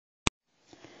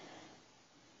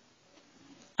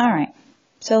All right,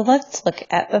 so let's look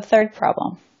at the third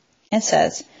problem. It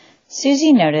says,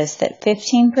 Susie noticed that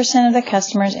 15% of the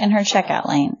customers in her checkout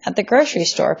lane at the grocery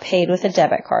store paid with a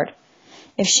debit card.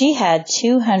 If she had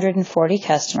 240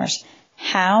 customers,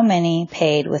 how many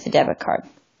paid with a debit card?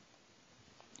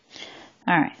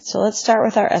 All right, so let's start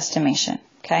with our estimation,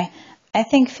 okay? I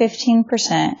think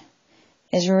 15%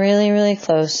 is really, really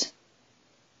close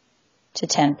to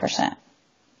 10%,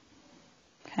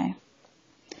 okay?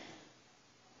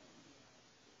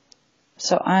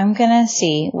 So I'm going to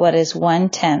see what is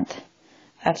 1/10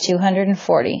 of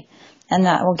 240, and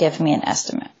that will give me an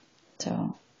estimate.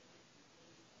 So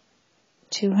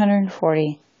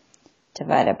 240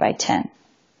 divided by 10.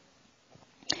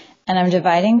 And I'm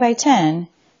dividing by 10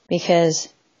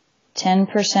 because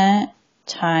 10%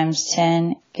 times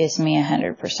 10 gives me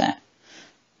 100%.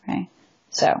 Right?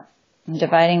 So I'm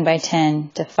dividing by 10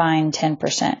 to find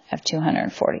 10% of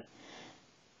 240.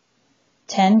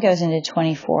 10 goes into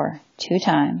 24 two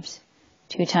times.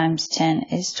 2 times 10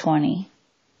 is 20.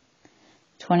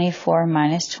 24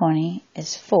 minus 20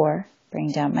 is 4.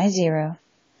 Bring down my 0.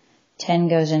 10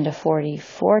 goes into 40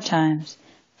 4 times.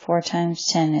 4 times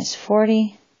 10 is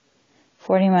 40.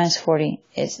 40 minus 40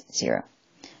 is 0.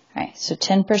 All right, so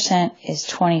 10% is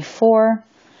 24.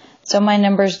 So my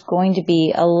number is going to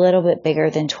be a little bit bigger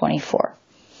than 24.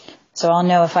 So I'll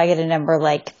know if I get a number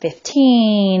like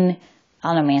 15,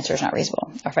 I'll know my answer is not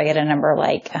reasonable. Or if I get a number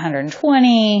like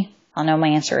 120, I'll know my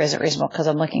answer isn't reasonable because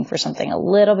I'm looking for something a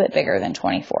little bit bigger than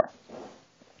 24.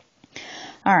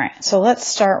 All right, so let's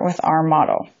start with our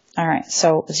model. All right,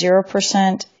 so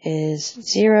 0% is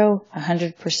 0,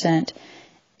 100%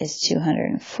 is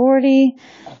 240.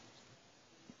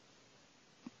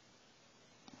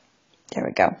 There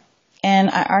we go.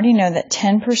 And I already know that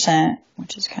 10%,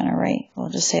 which is kind of right, we'll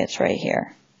just say it's right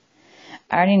here.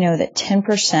 I already know that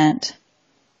 10%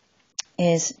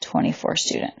 is 24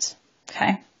 students,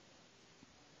 okay?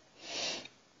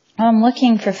 I'm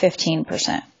looking for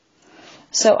 15%.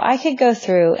 So I could go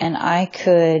through and I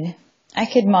could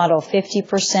model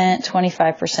 50%,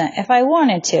 25% if I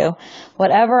wanted to,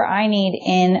 whatever I need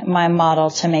in my model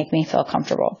to make me feel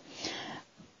comfortable.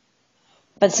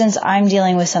 But since I'm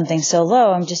dealing with something so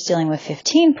low, I'm just dealing with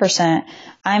 15%,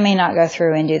 I may not go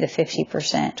through and do the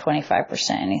 50%,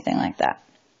 25%, anything like that.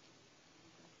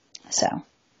 So,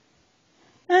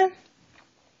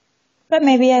 but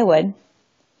maybe I would.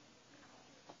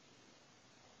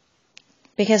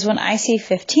 Because when I see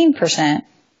 15%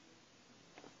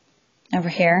 over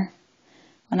here,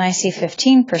 when I see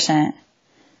 15%,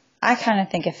 I kind of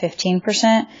think of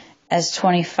 15% as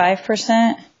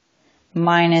 25%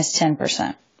 minus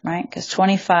 10%, right? Because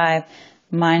 25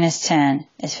 minus 10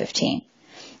 is 15.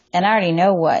 And I already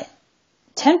know what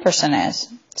 10% is.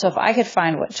 So if I could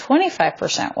find what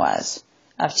 25% was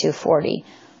of 240,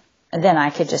 then I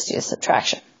could just do a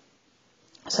subtraction.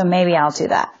 So maybe I'll do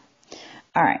that.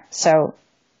 All right, so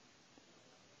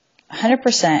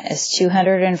 100% is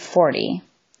 240.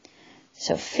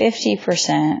 So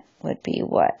 50% would be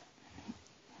what?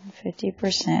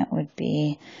 50% would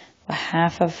be, well,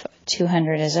 half of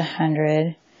 200 is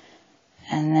 100,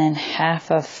 and then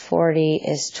half of 40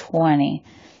 is 20.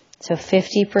 So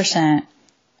 50%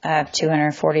 of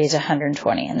 240 is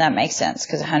 120, and that makes sense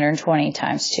because 120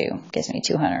 times 2 gives me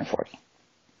 240.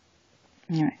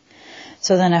 All right.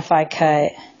 So then if I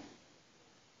cut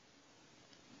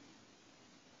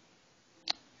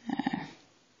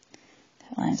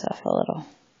that lines off a little.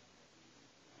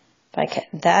 If I cut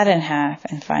that in half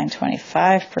and find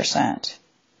 25%,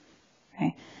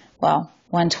 okay, well,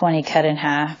 120 cut in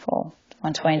half, well,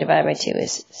 120 divided by 2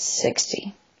 is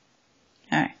 60.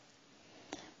 All right.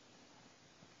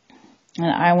 And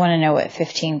I want to know what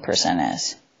 15%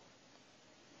 is.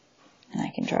 And I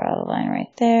can draw a line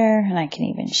right there, and I can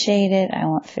even shade it. I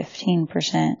want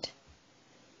 15%.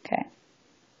 Okay.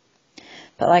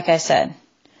 But like I said,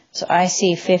 so I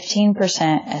see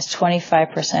 15% as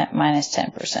 25% minus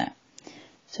 10%.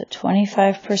 So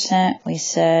 25% we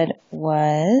said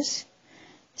was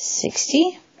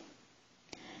 60,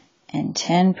 and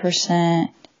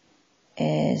 10%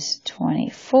 is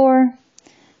 24.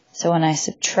 So when I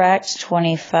subtract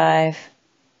 25,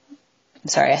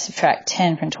 I subtract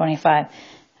 10 from 25,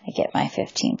 I get my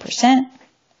 15%.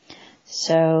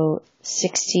 So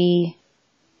 60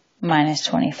 minus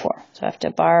 24. So I have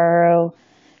to borrow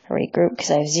or regroup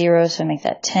because I have 0, so I make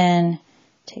that 10.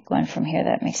 Take 1 from here,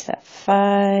 that makes that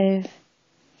 5.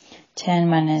 10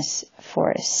 minus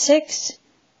 4 is 6.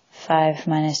 5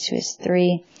 minus 2 is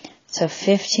 3. So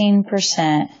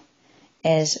 15%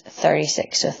 is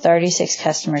 36. So 36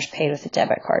 customers paid with a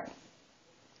debit card.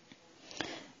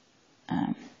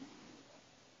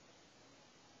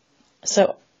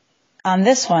 So on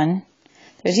this one,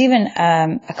 there's even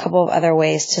a couple of other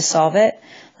ways to solve it.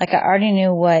 Like I already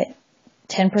knew what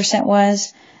 10%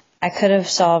 was. I could have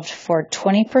solved for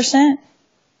 20%,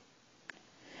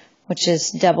 which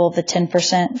is double the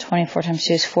 10%. 24 times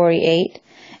 2 is 48,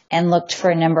 and looked for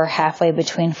a number halfway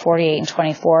between 48 and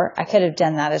 24. I could have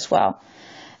done that as well.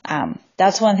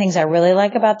 That's one of the things I really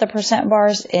like about the percent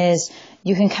bars is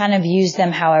you can kind of use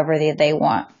them however they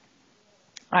want.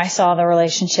 I saw the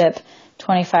relationship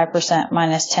 25%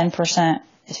 minus 10%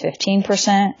 is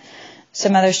 15%.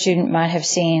 Some other student might have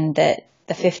seen that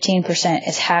the 15%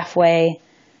 is halfway,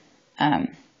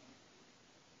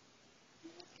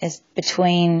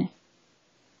 between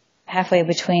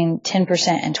 10%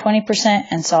 and 20%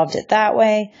 and solved it that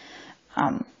way.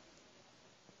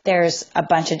 There's a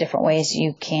bunch of different ways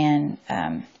you can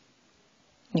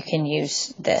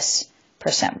use this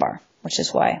percent bar, which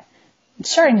is why I'm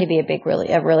starting to be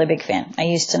a really big fan. I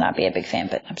used to not be a big fan,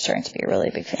 but I'm starting to be a really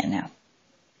big fan now.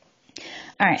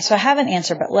 All right, so I have an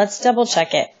answer, but let's double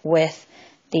check it with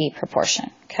the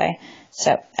proportion, okay?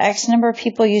 So X number of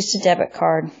people used a debit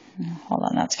card. Hold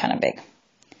on, that's kind of big.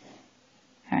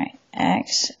 All right,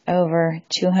 X over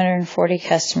 240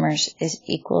 customers is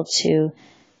equal to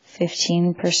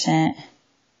 15%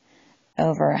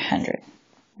 over 100.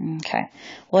 Okay.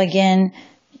 Well, again,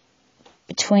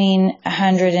 between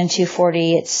 100 and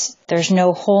 240, there's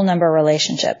no whole number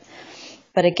relationship.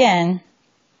 But again,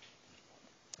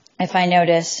 if I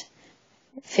notice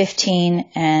 15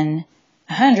 and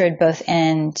 100 both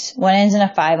end, one ends in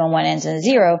a 5 and one ends in a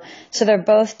 0, so they're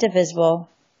both divisible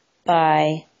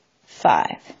by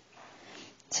 5.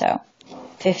 So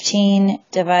 15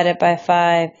 divided by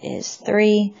 5 is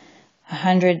 3.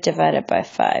 100 divided by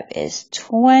 5 is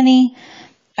 20.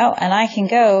 Oh, and I can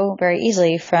go very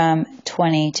easily from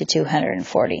 20 to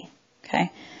 240.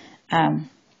 Okay.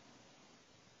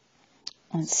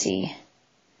 Let's see.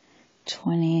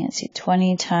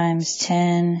 20 times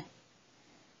 10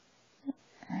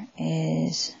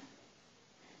 is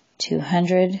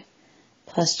 200.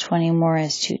 Plus 20 more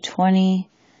is 220.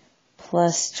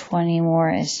 Plus 20 more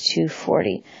is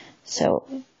 240. So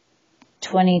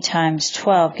 20 times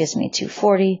 12 gives me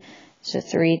 240. So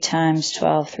 3 times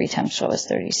 12 is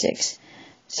 36.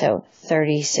 So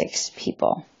 36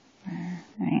 people. All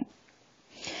right.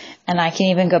 And I can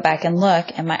even go back and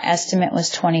look, and my estimate was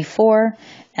 24,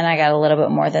 and I got a little bit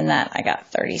more than that. I got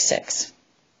 36.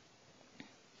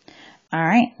 All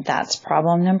right, that's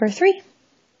problem number 3.